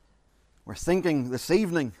We're thinking this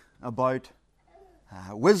evening about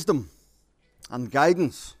wisdom and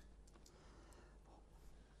guidance.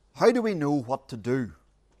 How do we know what to do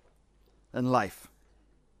in life?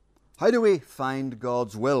 How do we find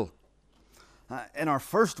God's will? In our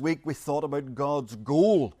first week, we thought about God's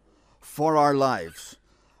goal for our lives.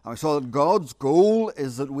 And we saw that God's goal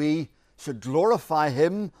is that we should glorify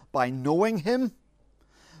Him by knowing Him,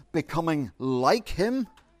 becoming like Him,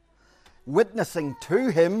 witnessing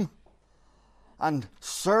to Him, and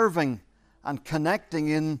serving and connecting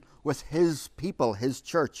in with His people, His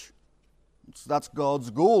church. So that's God's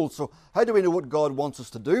goal. So how do we know what God wants us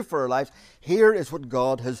to do for our lives? Here is what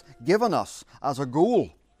God has given us as a goal.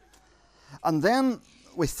 And then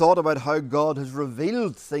we thought about how God has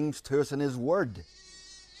revealed things to us in His Word.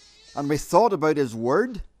 And we thought about His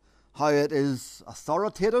Word, how it is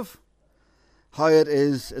authoritative, how it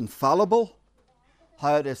is infallible,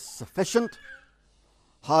 how it is sufficient,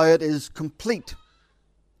 how it is complete.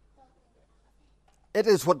 It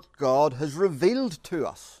is what God has revealed to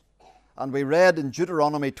us. And we read in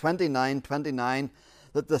Deuteronomy 29:29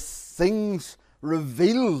 that the things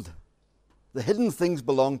revealed, the hidden things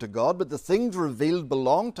belong to God, but the things revealed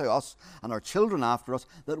belong to us and our children after us,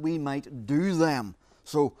 that we might do them.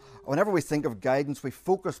 So whenever we think of guidance, we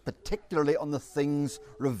focus particularly on the things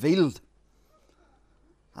revealed.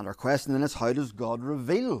 And our question then is, how does God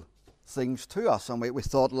reveal things to us? And we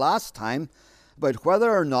thought last time about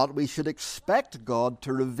whether or not we should expect God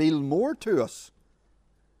to reveal more to us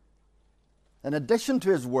in addition to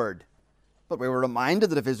His Word. But we were reminded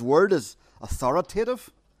that if His Word is authoritative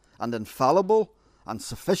and infallible and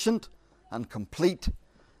sufficient and complete,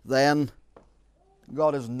 then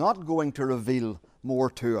God is not going to reveal more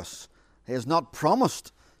to us. He has not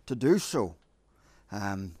promised to do so.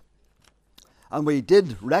 And we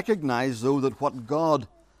did recognize, though, that what God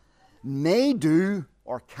may do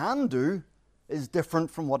or can do is different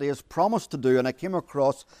from what He has promised to do. And I came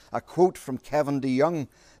across a quote from Kevin DeYoung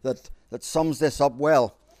that sums this up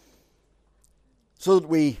well. So that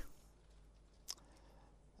we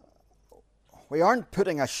aren't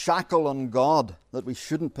putting a shackle on God that we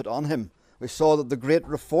shouldn't put on Him. We saw that the great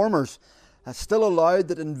reformers still allowed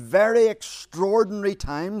that in very extraordinary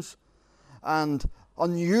times and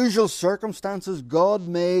unusual circumstances, God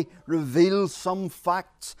may reveal some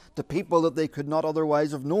facts to people that they could not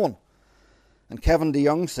otherwise have known. And Kevin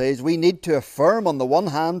DeYoung says, we need to affirm on the one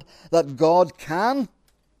hand that God can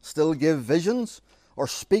still give visions or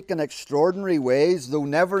speak in extraordinary ways, though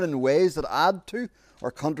never in ways that add to or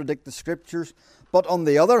contradict the Scriptures. But on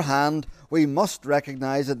the other hand, we must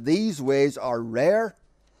recognize that these ways are rare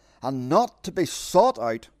and not to be sought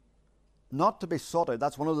out. Not to be sought out.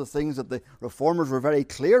 That's one of the things that the Reformers were very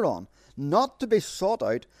clear on. Not to be sought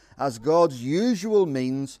out as God's usual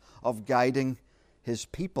means of guiding His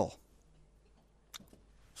people.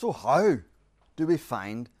 So how do we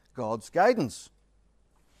find God's guidance?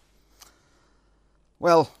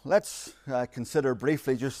 Well, let's consider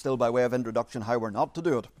briefly, just still by way of introduction, how we're not to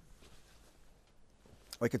do it.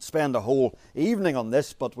 We could spend a whole evening on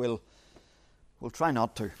this, but we'll try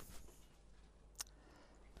not to.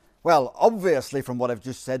 Well, obviously, from what I've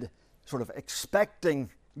just said, sort of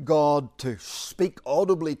expecting God to speak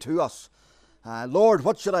audibly to us. Lord,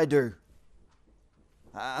 what should I do?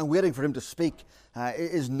 And waiting for Him to speak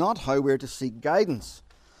is not how we're to seek guidance.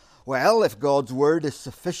 Well, if God's Word is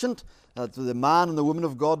sufficient, that the man and the woman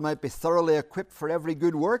of God might be thoroughly equipped for every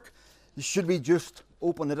good work, should we just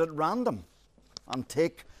open it at random and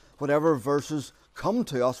take whatever verses come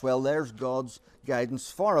to us? Well, there's God's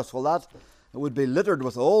guidance for us. Well, that would be littered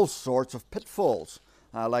with all sorts of pitfalls,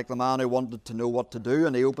 like the man who wanted to know what to do,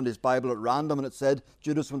 and he opened his Bible at random and it said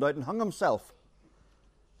Judas went out and hung himself.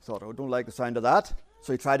 Thought, I don't like the sound of that.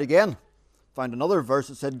 So he tried again. Found another verse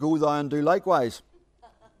that said, go thou and do likewise.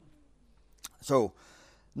 So,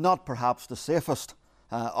 not perhaps the safest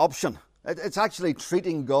option. It's actually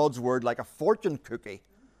treating God's Word like a fortune cookie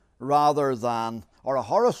rather than, or a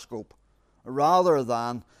horoscope, rather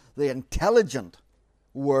than the intelligent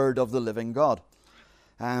Word of the living God.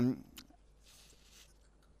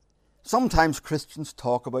 Sometimes Christians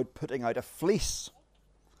talk about putting out a fleece.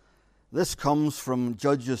 This comes from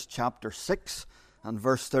Judges chapter 6 and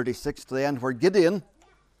verse 36 to the end, where Gideon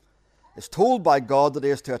is told by God that he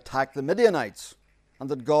is to attack the Midianites and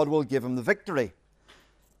that God will give him the victory.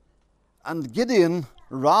 And Gideon,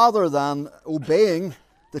 rather than obeying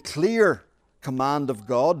the clear command of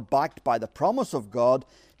God, backed by the promise of God,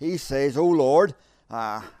 he says, "Oh Lord,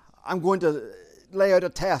 I'm going to lay out a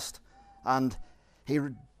test." And he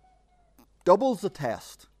doubles the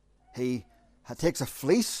test. He takes a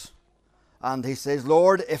fleece and he says,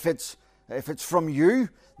 "Lord, if it's from you,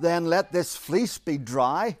 then let this fleece be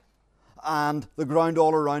dry and the ground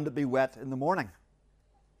all around it be wet in the morning.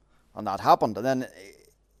 And that happened. And then,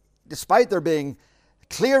 despite there being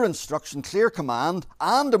clear instruction, clear command,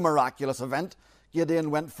 and a miraculous event,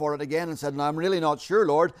 Gideon went for it again and said, "No, I'm really not sure,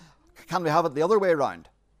 Lord. Can we have it the other way around?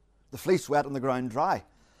 The fleece wet and the ground dry."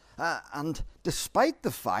 And despite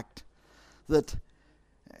the fact that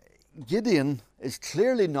Gideon is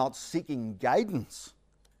clearly not seeking guidance,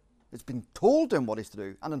 it's been told to him what he's to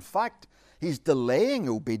do, and in fact, he's delaying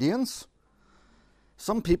obedience,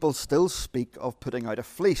 some people still speak of putting out a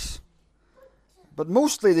fleece. But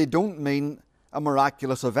mostly they don't mean a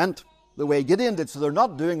miraculous event the way Gideon did, so they're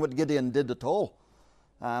not doing what Gideon did at all.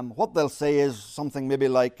 What they'll say is something maybe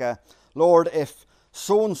like, "Lord, if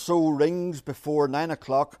so-and-so rings before 9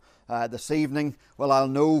 o'clock this evening, well, I'll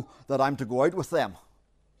know that I'm to go out with them."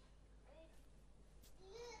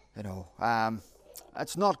 You know,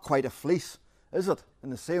 it's not quite a fleece, is it? In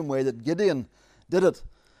the same way that Gideon did it.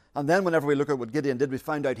 And then whenever we look at what Gideon did, we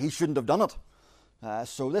find out he shouldn't have done it.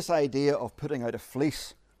 So this idea of putting out a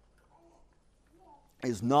fleece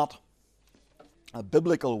is not a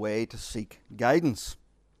biblical way to seek guidance.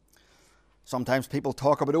 Sometimes people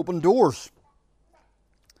talk about open doors.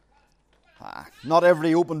 Not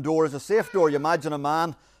every open door is a safe door. You imagine a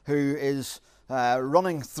man who is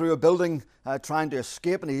running through a building trying to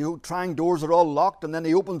escape, and the trying doors are all locked, and then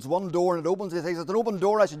he opens one door and it opens, he thinks, "It's an open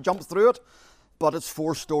door, I should jump through it," but it's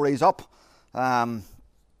 4 stories up. And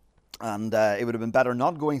it would have been better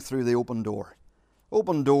not going through the open door.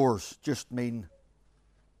 Open doors just mean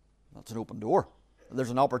that's an open door. There's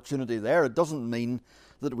an opportunity there. It doesn't mean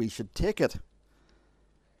that we should take it.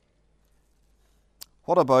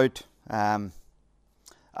 What about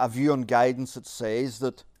a view on guidance that says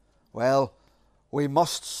that, well, we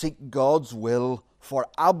must seek God's will for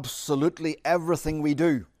absolutely everything we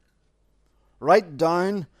do, right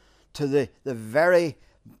down to the very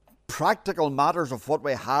practical matters of what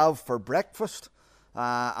we have for breakfast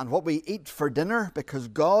and what we eat for dinner, because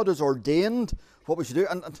God has ordained what we should do.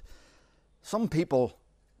 And some people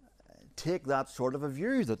take that sort of a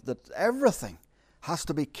view, that everything has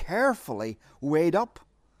to be carefully weighed up.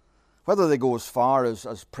 Whether they go as far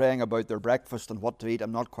as praying about their breakfast and what to eat,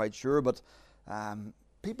 I'm not quite sure, but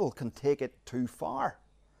people can take it too far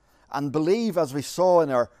and believe, as we saw in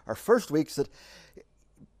our first weeks,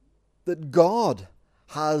 that God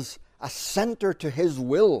has a centre to his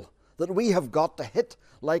will that we have got to hit,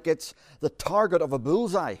 like it's the target of a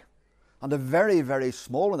bullseye, and a very, very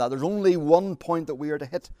small one. There's only one point that we are to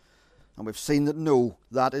hit, and we've seen that no,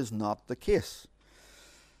 that is not the case.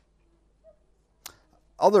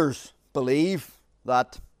 Others believe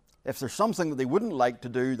that if there's something that they wouldn't like to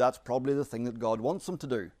do, that's probably the thing that God wants them to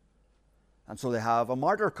do, and so they have a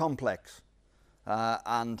martyr complex.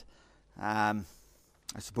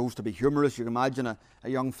 I suppose to be humorous, you can imagine a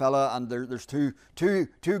young fella, and there's two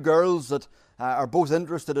girls that are both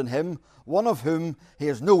interested in him, one of whom he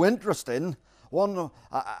has no interest in,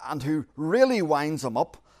 and who really winds him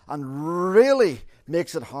up and really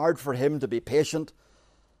makes it hard for him to be patient.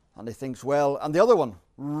 And he thinks, well, and the other one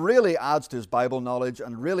really adds to his Bible knowledge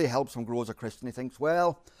and really helps him grow as a Christian. He thinks,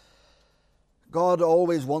 well, God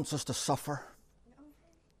always wants us to suffer.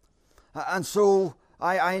 And so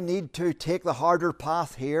I need to take the harder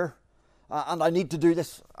path here, and I need to do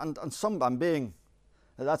this. And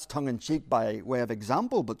that's tongue-in-cheek by way of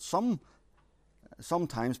example, but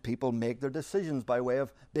sometimes people make their decisions by way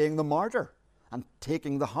of being the martyr and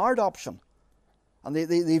taking the hard option. And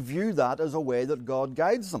they view that as a way that God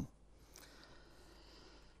guides them.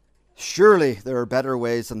 Surely there are better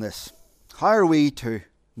ways than this. How are we to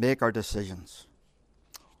make our decisions?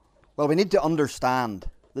 Well, we need to understand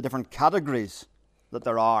the different categories that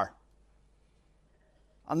there are.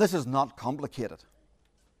 And this is not complicated.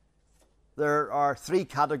 There are 3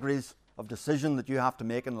 categories of decision that you have to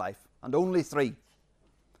make in life, and only 3.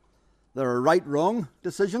 There are right-wrong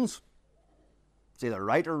decisions. It's either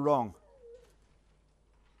right or wrong.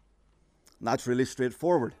 And that's really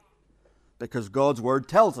straightforward, because God's Word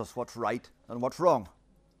tells us what's right and what's wrong.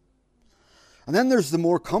 And then there's the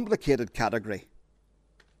more complicated category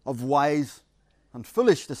of wise and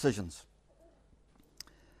foolish decisions.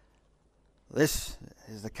 This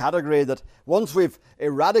is the category that once we've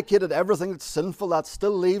eradicated everything that's sinful, that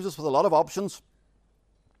still leaves us with a lot of options.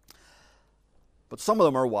 But some of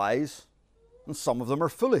them are wise and some of them are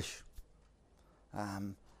foolish.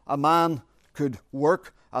 A man could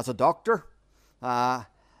work as a doctor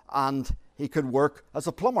and he could work as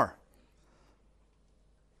a plumber.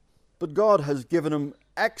 But God has given him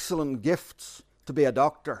excellent gifts to be a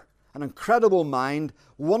doctor, an incredible mind,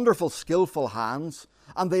 wonderful, skillful hands,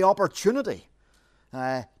 and the opportunity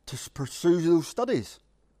to pursue those studies.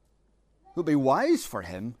 It would be wise for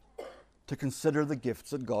him to consider the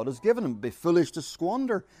gifts that God has given him. It would be foolish to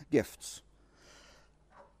squander gifts.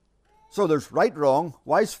 So there's right, wrong,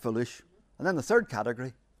 wise, foolish, and then the third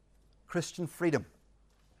category, Christian freedom.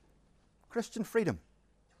 Christian freedom.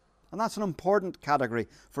 And that's an important category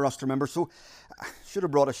for us to remember. So I should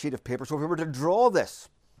have brought a sheet of paper. So if we were to draw this,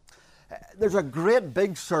 there's a great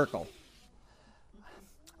big circle.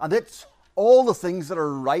 And it's all the things that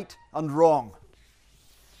are right and wrong.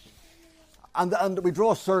 And we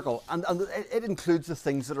draw a circle, and it includes the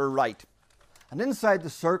things that are right. And inside the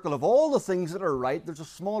circle of all the things that are right, there's a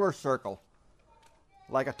smaller circle,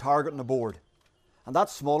 like a target on a board. And that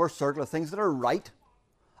smaller circle of things that are right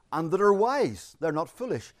and that are wise. They're not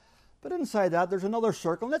foolish. But inside that, there's another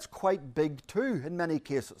circle, and it's quite big too, in many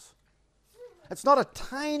cases. It's not a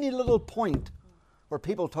tiny little point where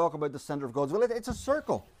people talk about the centre of God's will. It's a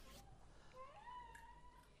circle.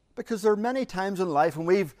 Because there are many times in life when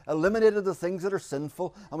we've eliminated the things that are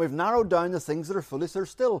sinful and we've narrowed down the things that are foolish. There's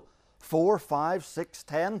still 4, 5, 6,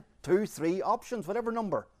 10, 2, 3 options, whatever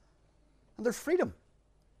number. And there's freedom.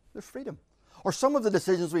 There's freedom. Or some of the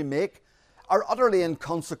decisions we make are utterly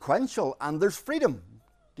inconsequential, and there's freedom.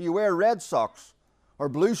 Do you wear red socks or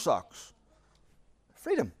blue socks?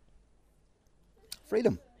 Freedom.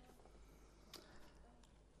 Freedom.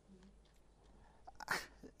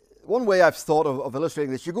 One way I've thought of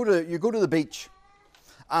illustrating this, you go to the beach,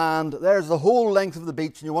 and there's the whole length of the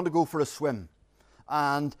beach, and you want to go for a swim.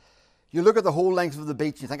 And you look at the whole length of the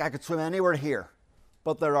beach, and you think, I could swim anywhere here.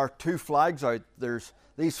 But there are 2 flags out. There's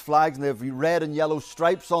these flags, and they have red and yellow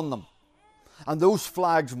stripes on them. And those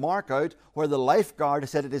flags mark out where the lifeguard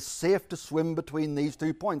has said it is safe to swim between these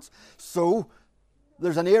 2 points. So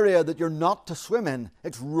there's an area that you're not to swim in.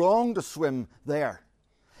 It's wrong to swim there.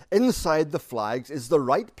 Inside the flags is the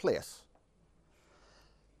right place.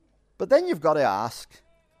 But then you've got to ask,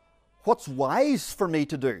 what's wise for me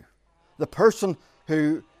to do? The person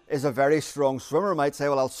who is a very strong swimmer might say,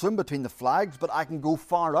 well, I'll swim between the flags, but I can go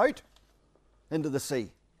far out into the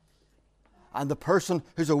sea. And the person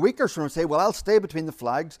who's a weaker swimmer say, well, I'll stay between the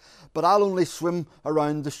flags, but I'll only swim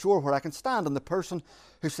around the shore where I can stand. And the person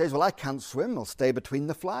who says, well, I can't swim, will stay between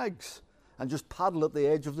the flags and just paddle at the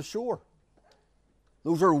edge of the shore.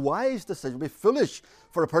 Those are wise decisions. It would be foolish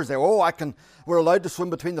for a person to say, we're allowed to swim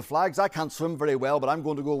between the flags. I can't swim very well, but I'm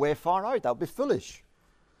going to go way far out. That would be foolish.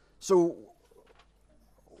 So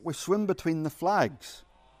we swim between the flags.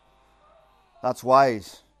 That's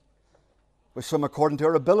wise. We swim according to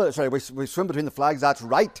our abilities. We swim between the flags. That's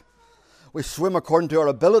right. We swim according to our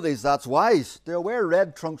abilities. That's wise. Do you wear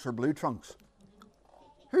red trunks or blue trunks?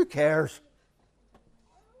 Who cares?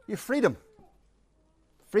 You have freedom.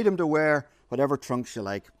 Freedom to wear whatever trunks you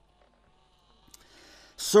like.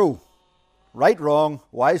 So, right, wrong,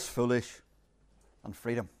 wise, foolish, and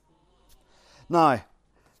freedom. Now,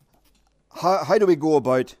 how do we go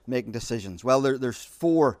about making decisions? Well, there's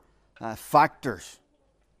 4 factors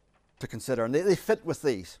to consider, and they fit with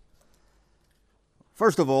these.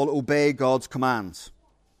 First of all, obey God's commands.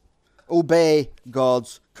 Obey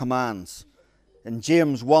God's commands. In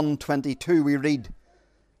James 1:22 we read,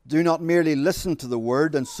 do not merely listen to the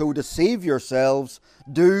word and so deceive yourselves.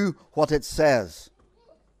 Do what it says.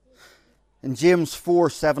 In James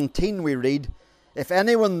 4:17 we read, if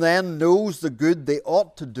anyone then knows the good they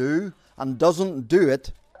ought to do and doesn't do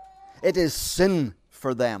it, it is sin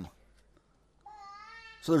for them.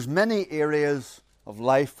 So there's many areas of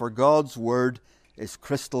life where God's word is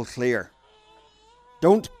crystal clear.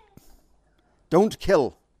 Don't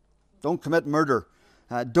kill. Don't commit murder.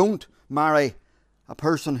 Don't marry a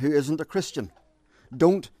person who isn't a Christian.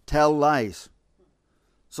 Don't tell lies.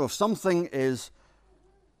 So if something is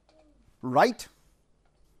right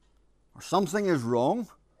or something is wrong,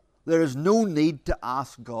 there is no need to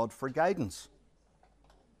ask God for guidance.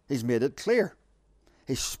 He's made it clear.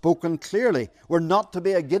 He's spoken clearly. We're not to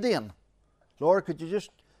be a Gideon. Lord, could you just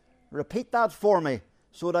repeat that for me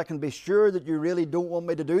so that I can be sure that you really don't want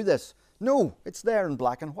me to do this? No, it's there in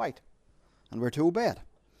black and white. And we're to obey it.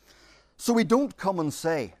 So we don't come and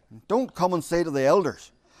say to the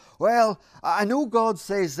elders, well, I know God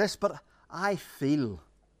says this, but I feel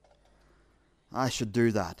I should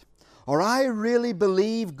do that. Or I really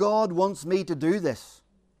believe God wants me to do this.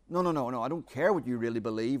 No, I don't care what you really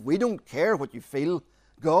believe. We don't care what you feel.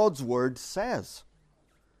 God's word says.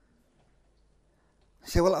 You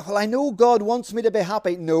say, well, I know God wants me to be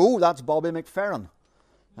happy. No, that's Bobby McFerrin.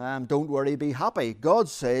 Don't worry, be happy. God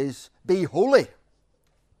says, be holy.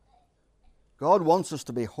 God wants us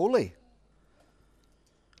to be holy.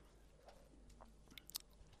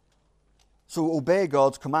 So obey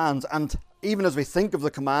God's commands. And even as we think of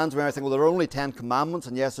the commands, we might think, well, there are only 10 commandments,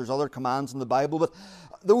 and yes, there's other commands in the Bible, but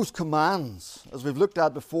those commands, as we've looked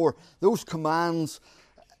at before, those commands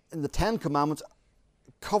in the 10 commandments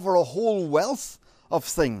cover a whole wealth of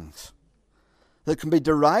things that can be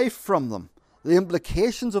derived from them. The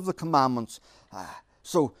implications of the commandments.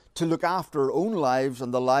 So to look after our own lives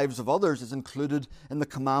and the lives of others is included in the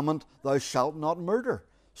commandment, thou shalt not murder.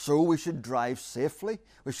 So we should drive safely.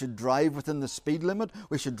 We should drive within the speed limit.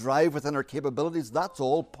 We should drive within our capabilities. That's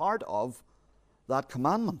all part of that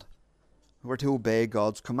commandment. We're to obey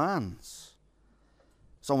God's commands.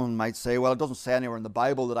 Someone might say, well, it doesn't say anywhere in the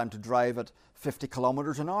Bible that I'm to drive at 50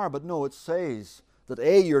 kilometers an hour. But no, it says that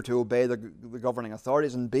A, you're to obey the governing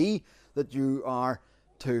authorities, and B, that you are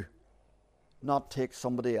to not take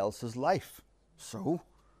somebody else's life. So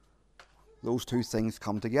those two things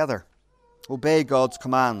come together. Obey God's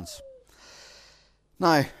commands.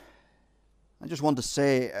 Now, I just want to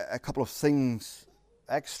say a couple of things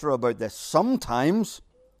extra about this. Sometimes,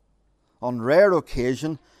 on rare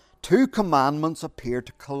occasion, two commandments appear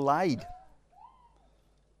to collide.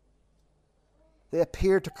 They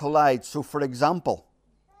appear to collide. So, for example,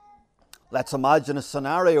 let's imagine a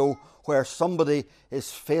scenario where somebody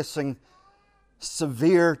is facing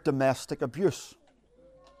severe domestic abuse.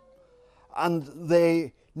 And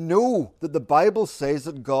they know that the Bible says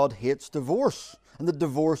that God hates divorce and that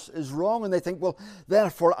divorce is wrong. And they think, well,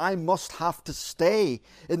 therefore I must have to stay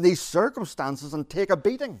in these circumstances and take a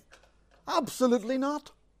beating. Absolutely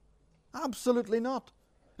not. Absolutely not.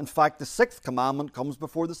 In fact, the 6th commandment comes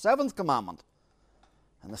before the 7th commandment.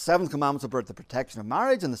 And the 7th commandment is about the protection of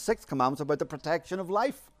marriage, and the 6th commandment is about the protection of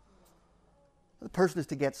life. The person is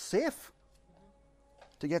to get safe.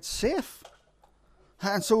 To get safe.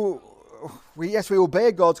 And so, we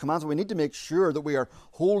obey God's commands, but we need to make sure that we are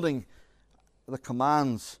holding the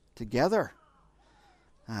commands together.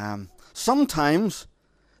 Sometimes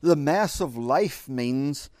the mess of life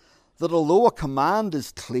means that although a command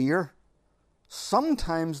is clear,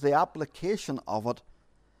 sometimes the application of it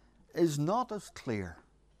is not as clear.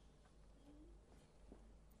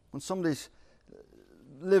 When somebody's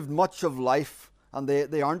lived much of life and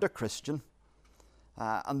they aren't a Christian,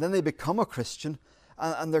 and then they become a Christian,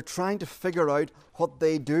 and they're trying to figure out what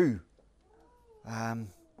they do. And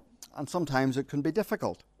sometimes it can be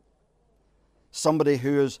difficult. Somebody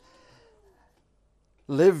who has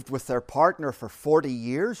lived with their partner for 40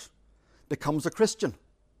 years becomes a Christian.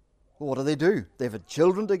 Well, what do? They've had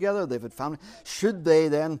children together, they've had family. Should they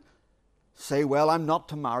then say, well, I'm not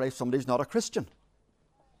to marry somebody who's not a Christian?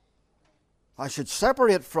 I should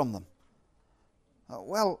separate from them.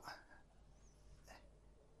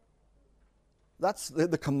 That's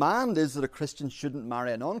the command is that a Christian shouldn't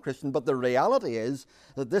marry a non-Christian, but the reality is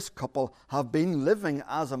that this couple have been living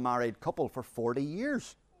as a married couple for 40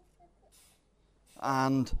 years.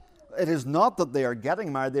 And it is not that they are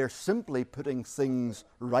getting married, they're simply putting things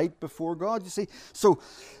right before God, you see. So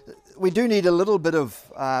we do need a little bit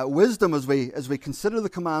of wisdom as we consider the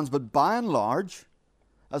commands, but by and large,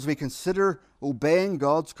 as we consider obeying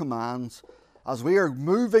God's commands, as we are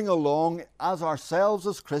moving along as ourselves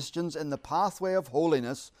as Christians in the pathway of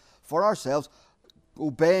holiness for ourselves,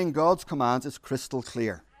 obeying God's commands is crystal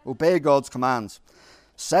clear. Obey God's commands.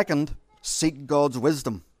 Second, seek God's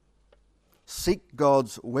wisdom. Seek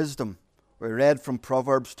God's wisdom. We read from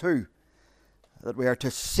Proverbs 2 that we are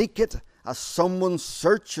to seek it as someone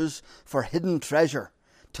searches for hidden treasure,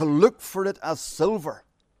 to look for it as silver,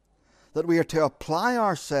 that we are to apply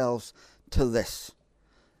ourselves to this.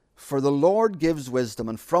 For the Lord gives wisdom,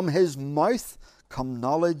 and from his mouth come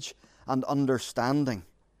knowledge and understanding.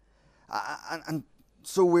 And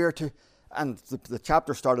so we're to, and the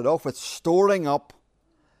chapter started off with storing up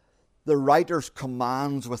the writer's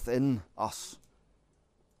commands within us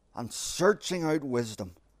and searching out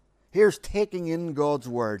wisdom. Here's taking in God's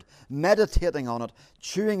word, meditating on it,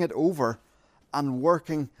 chewing it over, and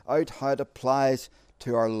working out how it applies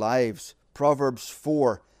to our lives. Proverbs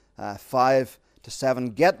 4, 5 to 7.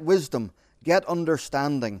 Get wisdom, get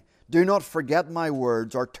understanding. Do not forget my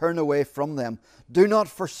words or turn away from them. Do not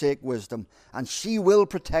forsake wisdom, and she will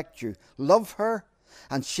protect you. Love her,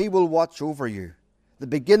 and she will watch over you. The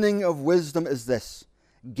beginning of wisdom is this: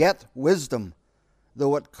 get wisdom.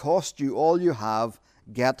 Though it cost you all you have,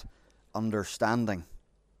 get understanding.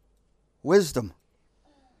 Wisdom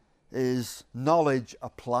is knowledge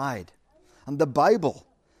applied. And the Bible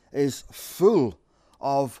is full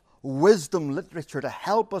of wisdom literature to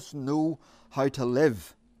help us know how to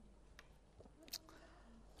live.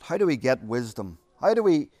 How do we get wisdom? How do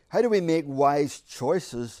we make wise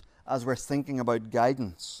choices as we're thinking about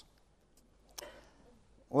guidance?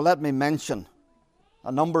 Well, let me mention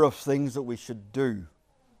a number of things that we should do.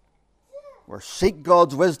 We're seek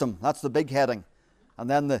God's wisdom. That's the big heading. And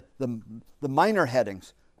then the minor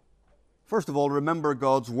headings. First of all, remember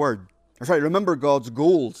God's word. Remember God's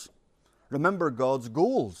goals. Remember God's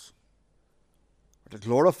goals. We're to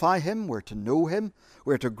glorify Him. We're to know Him.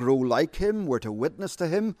 We're to grow like Him. We're to witness to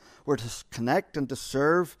Him. We're to connect and to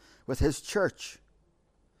serve with His church.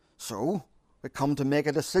 So, we come to make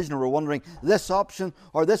a decision. We're wondering, this option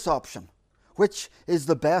or this option? Which is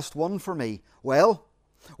the best one for me? Well,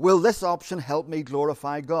 will this option help me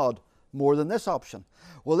glorify God more than this option?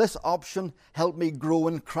 Will this option help me grow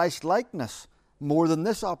in Christ-likeness more than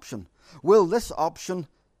this option? Will this option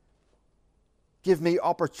give me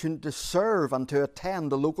opportunity to serve and to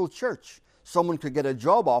attend a local church? Someone could get a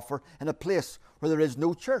job offer in a place where there is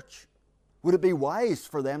no church. Would it be wise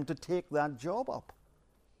for them to take that job up?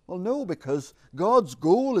 Well, no, because God's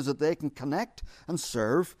goal is that they can connect and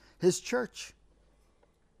serve His church.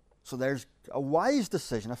 So there's a wise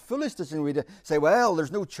decision. A foolish decision would be to say, well,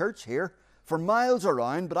 there's no church here for miles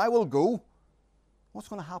around, but I will go. What's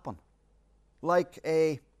going to happen? Like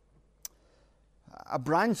a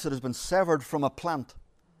branch that has been severed from a plant.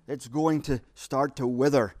 It's going to start to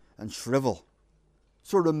wither and shrivel.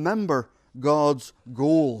 So remember God's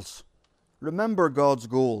goals. Remember God's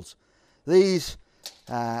goals. These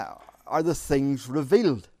are the things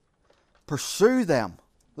revealed. Pursue them,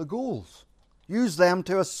 the goals. Use them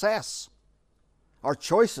to assess our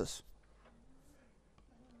choices.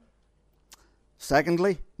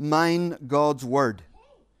 Secondly, mind God's word.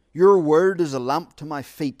 Your word is a lamp to my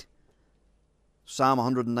feet. Psalm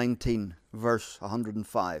 119, verse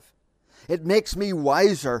 105. It makes me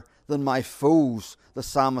wiser than my foes, the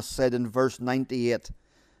psalmist said in verse 98.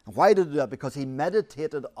 And why did he do that? Because he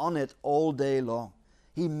meditated on it all day long.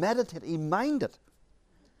 He minded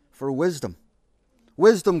for wisdom.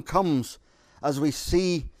 Wisdom comes as we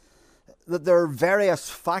see that there are various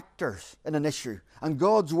factors in an issue, and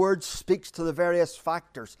God's word speaks to the various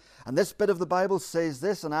factors. And this bit of the Bible says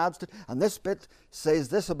this and adds to it, and this bit says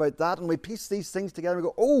this about that, and we piece these things together and we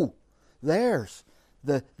go, oh, there's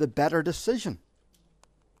the better decision.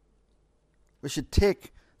 We should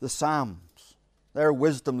take the Psalms. They're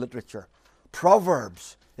wisdom literature.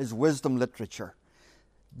 Proverbs is wisdom literature.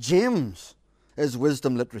 James is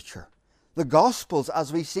wisdom literature. The Gospels,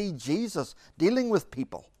 as we see Jesus dealing with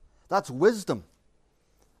people, that's wisdom.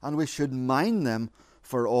 And we should mind them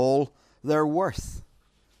for all they're worth.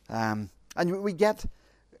 And we get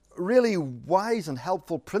really wise and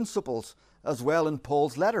helpful principles as well in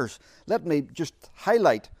Paul's letters. Let me just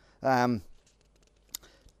highlight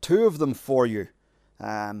two of them for you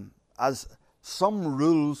as some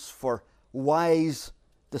rules for wise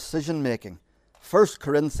decision making. 1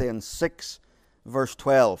 Corinthians 6, verse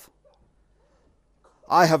 12.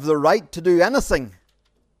 I have the right to do anything.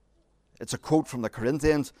 It's a quote from the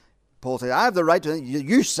Corinthians. Paul says, I have the right to,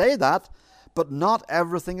 you say that, but not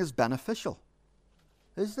everything is beneficial.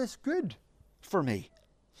 Is this good for me?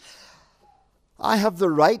 I have the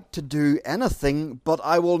right to do anything, but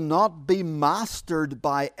I will not be mastered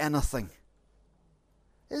by anything.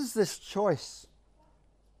 Is this choice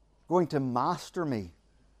going to master me?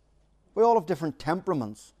 We all have different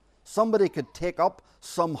temperaments. Somebody could take up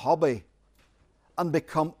some hobby and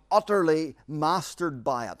become utterly mastered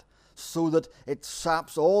by it, so that it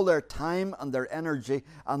saps all their time and their energy,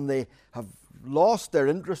 and they have lost their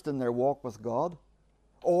interest in their walk with God.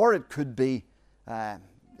 Or it could be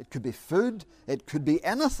food, it could be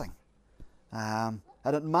anything, and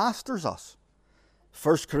it masters us.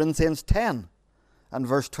 1 Corinthians 10 and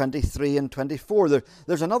verse 23 and 24.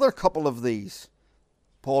 There's another couple of these.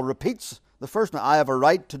 Paul repeats the first one. I have a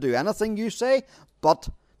right to do anything, you say, but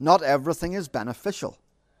not everything is beneficial.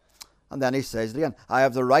 And then he says it again. I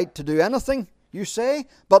have the right to do anything, you say,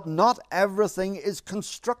 but not everything is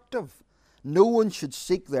constructive. No one should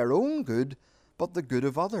seek their own good, but the good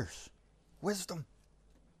of others. Wisdom.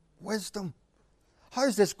 Wisdom. How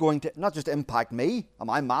is this going to not just impact me? Am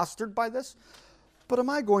I mastered by this? But am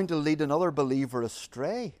I going to lead another believer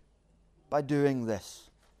astray by doing this?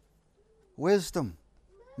 Wisdom.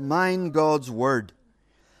 Mind God's word.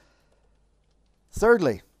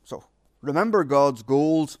 Thirdly, so remember God's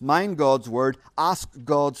goals, mind God's word, ask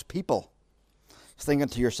God's people. Thinking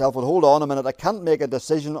to yourself, well, hold on a minute, I can't make a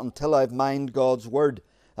decision until I've mind God's word.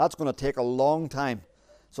 That's going to take a long time.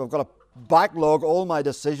 So I've got to backlog all my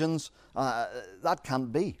decisions. That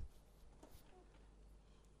can't be.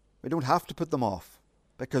 We don't have to put them off,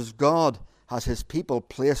 because God has His people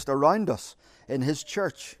placed around us in His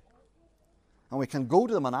church. And we can go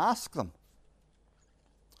to them and ask them.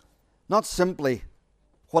 Not simply,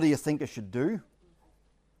 what do you think I should do?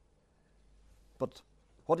 But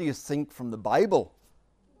What do you think from the Bible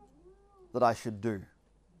that I should do?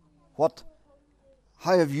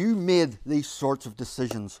 How have you made these sorts of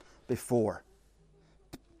decisions before?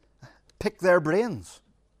 Pick their brains.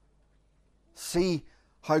 See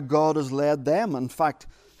how God has led them. In fact,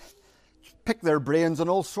 pick their brains on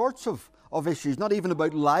all sorts of issues, not even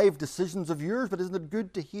about live decisions of yours, but isn't it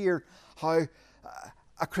good to hear how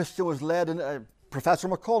a Christian was led, Professor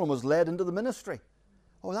McCollum was led into the ministry?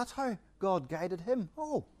 Oh, that's how God guided him.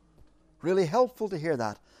 Oh, really helpful to hear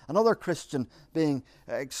that. Another Christian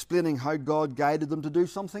explaining how God guided them to do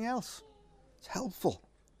something else. It's helpful.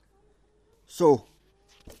 So,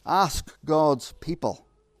 ask God's people.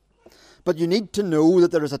 But you need to know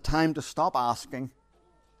that there is a time to stop asking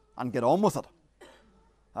and get on with it.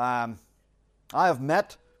 I have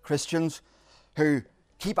met Christians who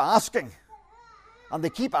keep asking. And they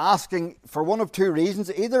keep asking for one of two reasons.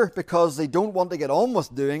 Either because they don't want to get on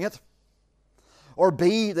with doing it, or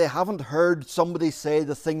B, they haven't heard somebody say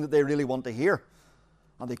the thing that they really want to hear.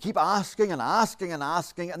 And they keep asking and asking and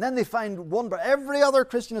asking, and then they find one, but every other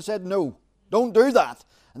Christian has said, no, don't do that.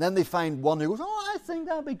 And then they find one who goes, oh, I think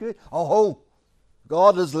that'd be good. Oh,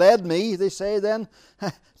 God has led me, they say then,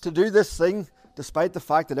 to do this thing, despite the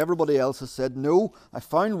fact that everybody else has said no. I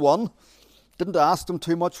found one. Didn't ask them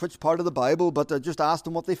too much which part of the Bible, but I just asked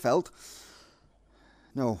them what they felt.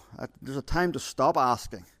 No, there's a time to stop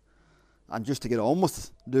asking and just to get on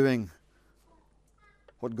with doing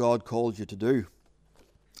what God calls you to do.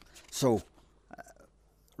 So,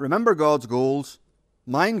 remember God's goals,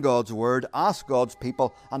 mind God's word, ask God's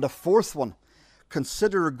people, and a fourth one,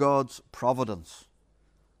 consider God's providence.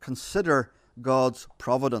 Consider God's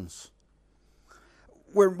providence.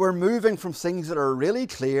 We're moving from things that are really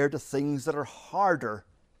clear to things that are harder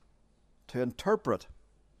to interpret.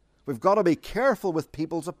 We've got to be careful with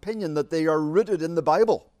people's opinion that they are rooted in the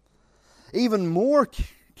Bible. Even more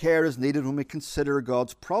care is needed when we consider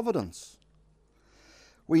God's providence.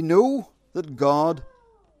 We know that God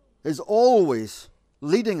is always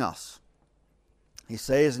leading us. He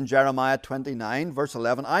says in Jeremiah 29, verse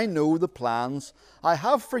 11, I know the plans I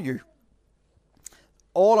have for you.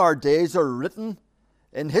 All our days are written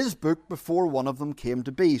in His book before one of them came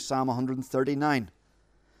to be, Psalm 139.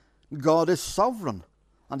 God is sovereign,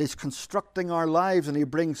 and He's constructing our lives, and He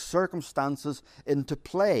brings circumstances into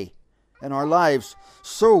play in our lives.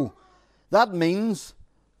 So, that means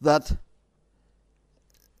that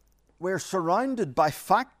we're surrounded by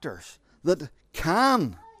factors that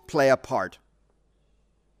can play a part.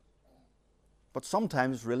 But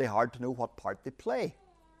sometimes it's really hard to know what part they play.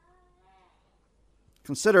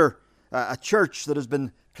 Consider a church that has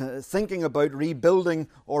been thinking about rebuilding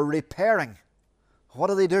or repairing. What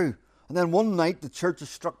do? And then one night the church is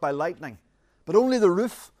struck by lightning, but only the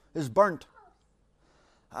roof is burnt.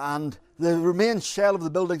 And the remaining shell of the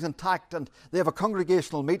building's intact, and they have a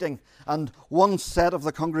congregational meeting, and one set of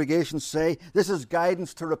the congregation say, this is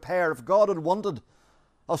guidance to repair. If God had wanted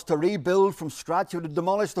us to rebuild from scratch, He would have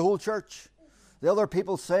demolished the whole church. The other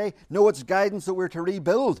people say, no, it's guidance that we're to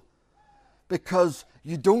rebuild. Because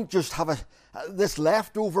you don't just have this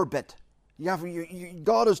leftover bit.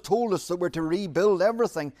 God has told us that we're to rebuild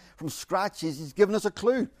everything from scratch. He's given us a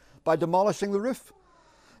clue by demolishing the roof.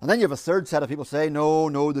 And then you have a third set of people say,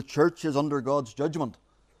 no, the church is under God's judgment.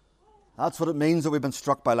 That's what it means that we've been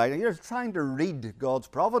struck by lightning. You're trying to read God's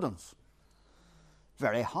providence.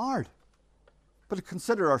 Very hard. But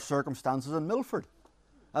consider our circumstances in Milford.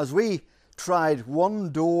 As we tried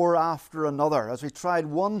one door after another, as we tried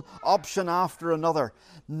one option after another,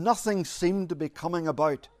 nothing seemed to be coming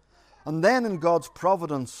about. And then in God's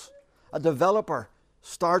providence, a developer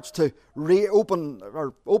starts to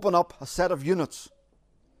open up a set of units.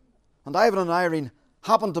 And Ivan and Irene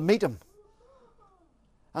happened to meet him.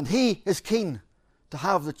 And he is keen to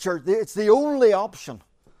have the church. It's the only option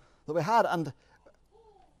that we had. And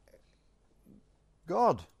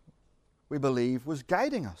God, we believe, was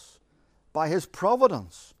guiding us by His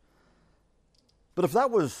providence. But if that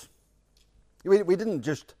was, we didn't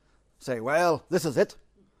just say, well, this is it.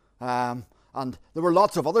 And there were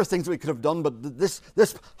lots of other things we could have done, but this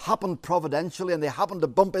happened providentially, and they happened to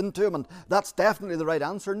bump into Him, and that's definitely the right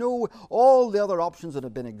answer. No, all the other options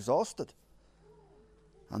had been exhausted.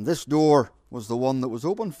 And this door was the one that was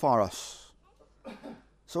open for us.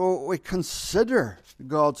 So we consider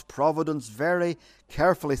God's providence very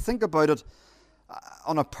carefully. Think about it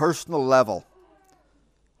on a personal level.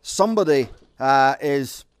 Somebody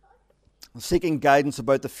is seeking guidance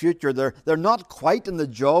about the future. They're not quite in the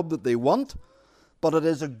job that they want, but it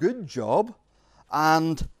is a good job.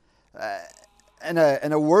 And in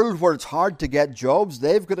a world where it's hard to get jobs,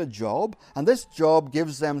 they've got a job, and this job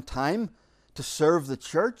gives them time to serve the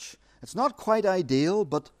church. It's not quite ideal,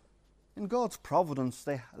 but in God's providence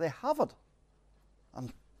they have it.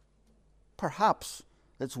 And perhaps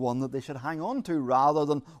it's one that they should hang on to rather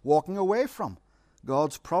than walking away from.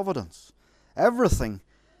 God's providence. Everything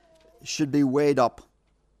should be weighed up.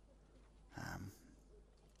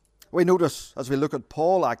 We notice as we look at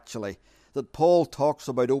Paul actually that Paul talks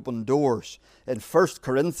about open doors. In 1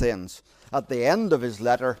 Corinthians, at the end of his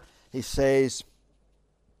letter, he says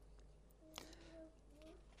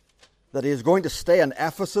that he is going to stay in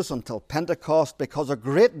Ephesus until Pentecost because a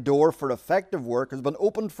great door for effective work has been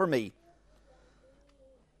opened for me.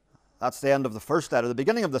 That's the end of the first letter. The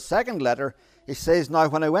beginning of the second letter, he says, now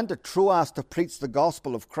when I went to Troas to preach the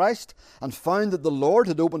gospel of Christ and found that the Lord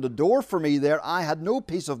had opened a door for me there, I had no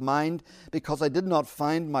peace of mind because I did not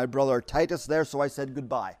find my brother Titus there, so I said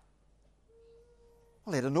goodbye.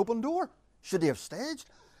 Well, he had an open door. Should he have stayed?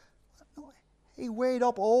 No, he weighed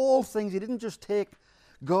up all things. He didn't just take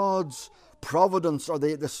God's providence or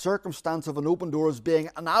the circumstance of an open door as being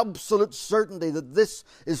an absolute certainty that this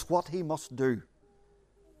is what he must do.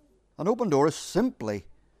 An open door is simply,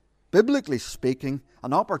 biblically speaking,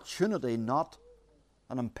 an opportunity, not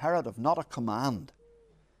an imperative, not a command.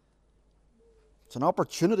 It's an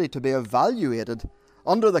opportunity to be evaluated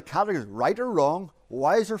under the categories right or wrong,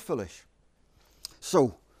 wise or foolish.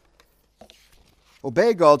 So,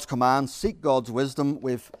 obey God's commands, seek God's wisdom.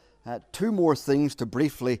 We've two more things to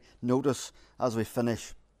briefly notice as we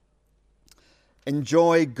finish.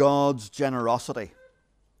 Enjoy God's generosity.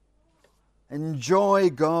 Enjoy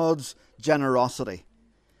God's generosity.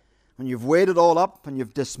 When you've weighed it all up and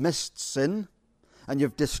you've dismissed sin and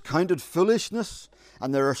you've discounted foolishness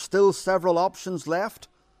and there are still several options left,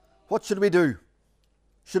 what should we do?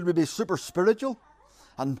 Should we be super spiritual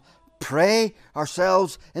and pray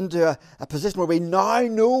ourselves into a position where we now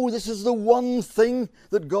know this is the one thing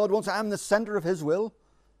that God wants? I'm the center of His will?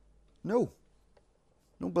 No.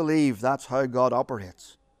 Don't believe that's how God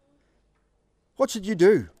operates. What should you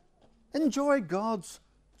do? Enjoy God's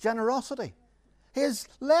generosity. He has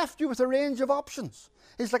left you with a range of options.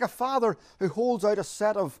 He's like a father who holds out a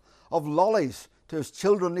set of lollies to his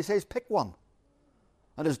children and he says, pick one.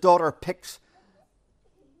 And his daughter picks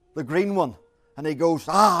the green one. And he goes,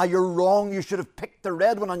 you're wrong. You should have picked the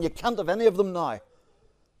red one and you can't have any of them now.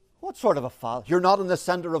 What sort of a father? You're not in the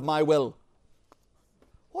center of my will.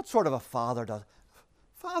 What sort of a father does?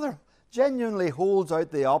 Father genuinely holds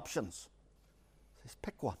out the options. He says,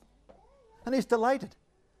 pick one. And he's delighted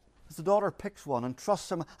as the daughter picks one and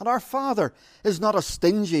trusts him. And our Father is not a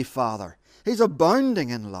stingy Father. He's abounding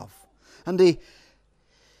in love. And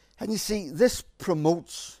you see, this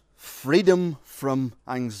promotes freedom from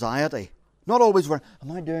anxiety. Not always where,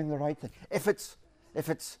 am I doing the right thing? If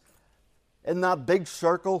it's in that big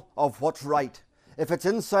circle of what's right, if it's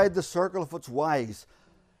inside the circle of what's wise,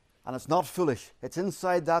 and it's not foolish, it's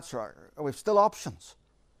inside that circle, we've still options.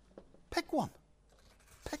 Pick one.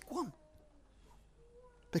 Pick one.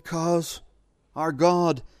 Because our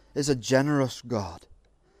God is a generous God.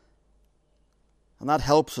 And that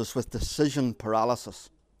helps us with decision paralysis.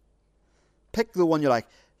 Pick the one you like.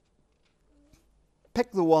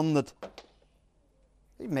 Pick the one that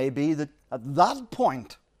it may be that at that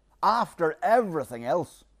point, after everything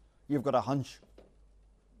else, you've got a hunch.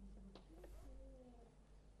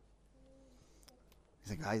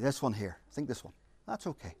 You think, this one here. I think this one. That's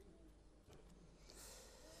okay.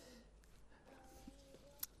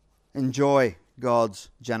 Enjoy God's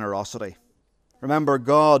generosity. Remember,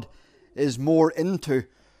 God is more into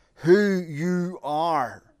who you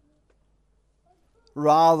are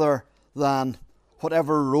rather than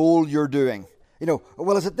whatever role you're doing.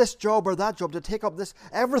 Well, is it this job or that job to take up this?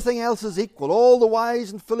 Everything else is equal. All the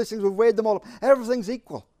wise and foolish things, we've weighed them all up. Everything's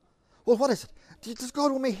equal. Well, what is it? Does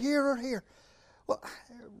God want me here or here? Well,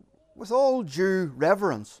 with all due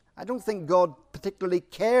reverence, I don't think God particularly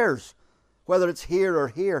cares whether it's here or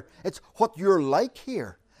here. It's what you're like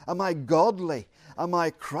here. Am I godly? Am I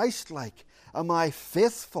Christ-like? Am I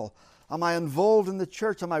faithful? Am I involved in the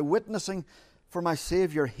church? Am I witnessing for my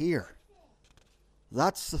Saviour here?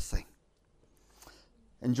 That's the thing.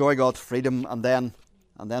 Enjoy God's freedom and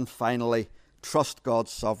then finally, trust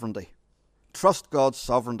God's sovereignty. Trust God's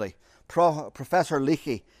sovereignty. Professor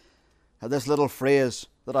Leakey had this little phrase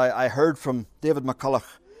that I heard from David McCulloch.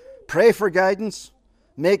 Pray for guidance,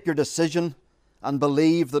 make your decision, and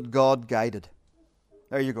believe that God guided.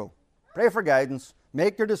 There you go. Pray for guidance,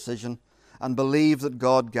 make your decision, and believe that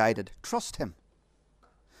God guided. Trust Him.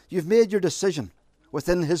 You've made your decision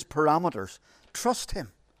within His parameters. Trust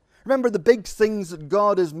Him. Remember the big things that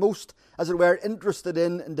God is most, as it were, interested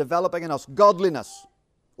in developing in us. Godliness.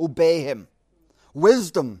 Obey Him.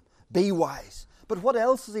 Wisdom. Be wise. But what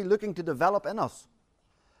else is he looking to develop in us?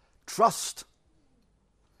 Trust.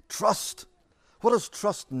 Trust. What does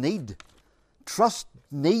trust need? Trust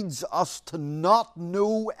needs us to not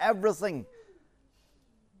know everything.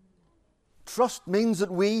 Trust means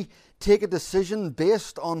that we take a decision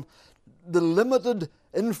based on the limited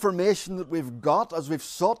information that we've got, as we've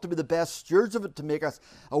sought to be the best stewards of it, to make us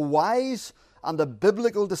a wise and a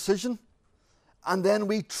biblical decision. And then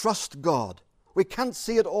we trust God. We can't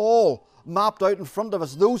see it all mapped out in front of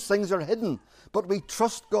us. Those things are hidden, but we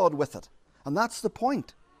trust God with it. And that's the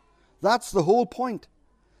point. That's the whole point.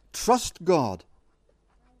 Trust God.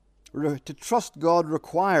 To trust God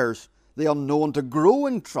requires the unknown. To grow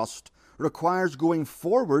in trust requires going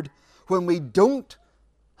forward when we don't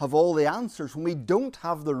have all the answers, when we don't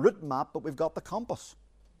have the route map, but we've got the compass.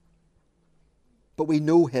 But we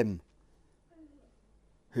know Him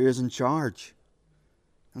who is in charge.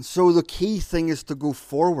 And so the key thing is to go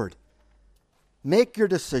forward. Make your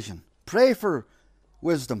decision. Pray for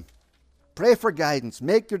wisdom. Pray for guidance.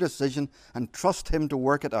 Make your decision and trust Him to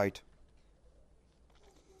work it out.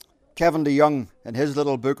 Kevin DeYoung, in his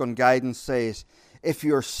little book on guidance, says, if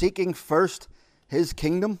you're seeking first His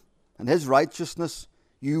kingdom and His righteousness,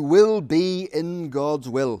 you will be in God's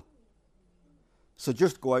will. So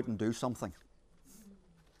just go out and do something.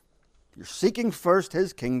 You're seeking first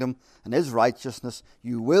His kingdom and His righteousness.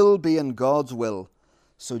 You will be in God's will.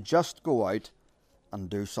 So just go out and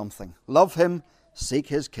do something. Love Him, seek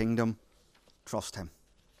His kingdom, trust Him.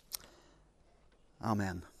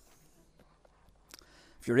 Amen.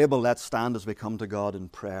 If you're able, let's stand as we come to God in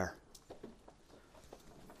prayer.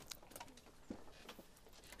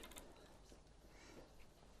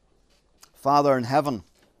 Father in heaven,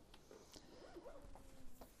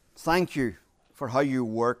 thank You for how You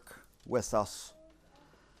work with us.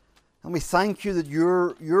 And we thank You that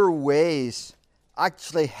your ways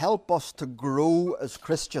actually help us to grow as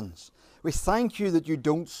Christians. We thank You that You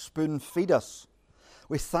don't spoon feed us.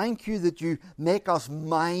 We thank You that You make us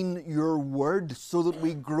mine Your word so that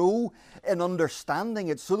we grow in understanding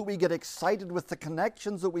it, so that we get excited with the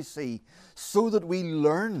connections that we see, so that we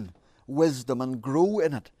learn wisdom and grow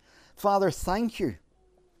in it. Father, thank You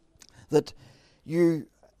that You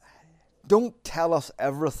don't tell us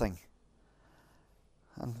everything.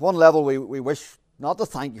 On one level, we wish not to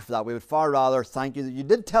thank You for that. We would far rather thank You that You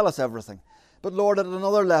did tell us everything. But Lord, at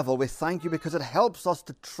another level, we thank You because it helps us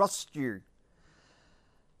to trust You.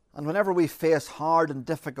 And whenever we face hard and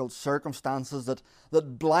difficult circumstances that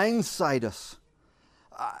blindside us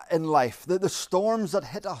in life, the storms that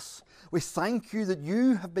hit us, we thank You that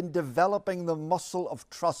You have been developing the muscle of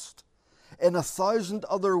trust in 1,000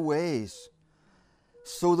 other ways,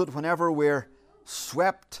 so that whenever we're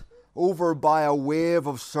swept over by a wave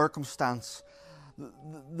of circumstance,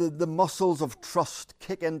 the muscles of trust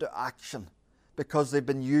kick into action because they've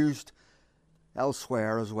been used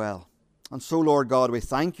elsewhere as well. And so, Lord God, we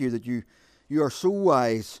thank You that you are so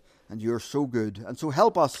wise and You are so good. And so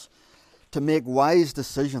help us to make wise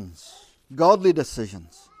decisions, godly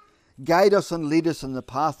decisions. Guide us and lead us in the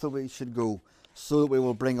path that we should go, so that we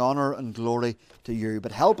will bring honour and glory to You.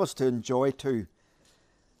 But help us to enjoy too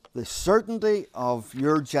the certainty of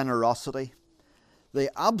Your generosity, the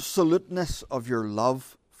absoluteness of Your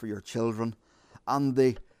love for Your children, and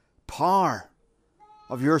the power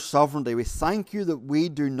of Your sovereignty. We thank You that we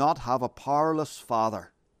do not have a powerless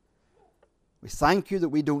Father. We thank You that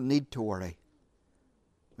we don't need to worry.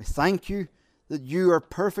 We thank You that You are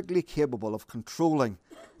perfectly capable of controlling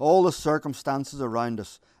all the circumstances around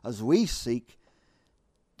us as we seek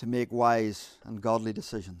to make wise and godly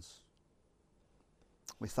decisions.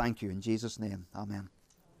 We thank You in Jesus' name. Amen.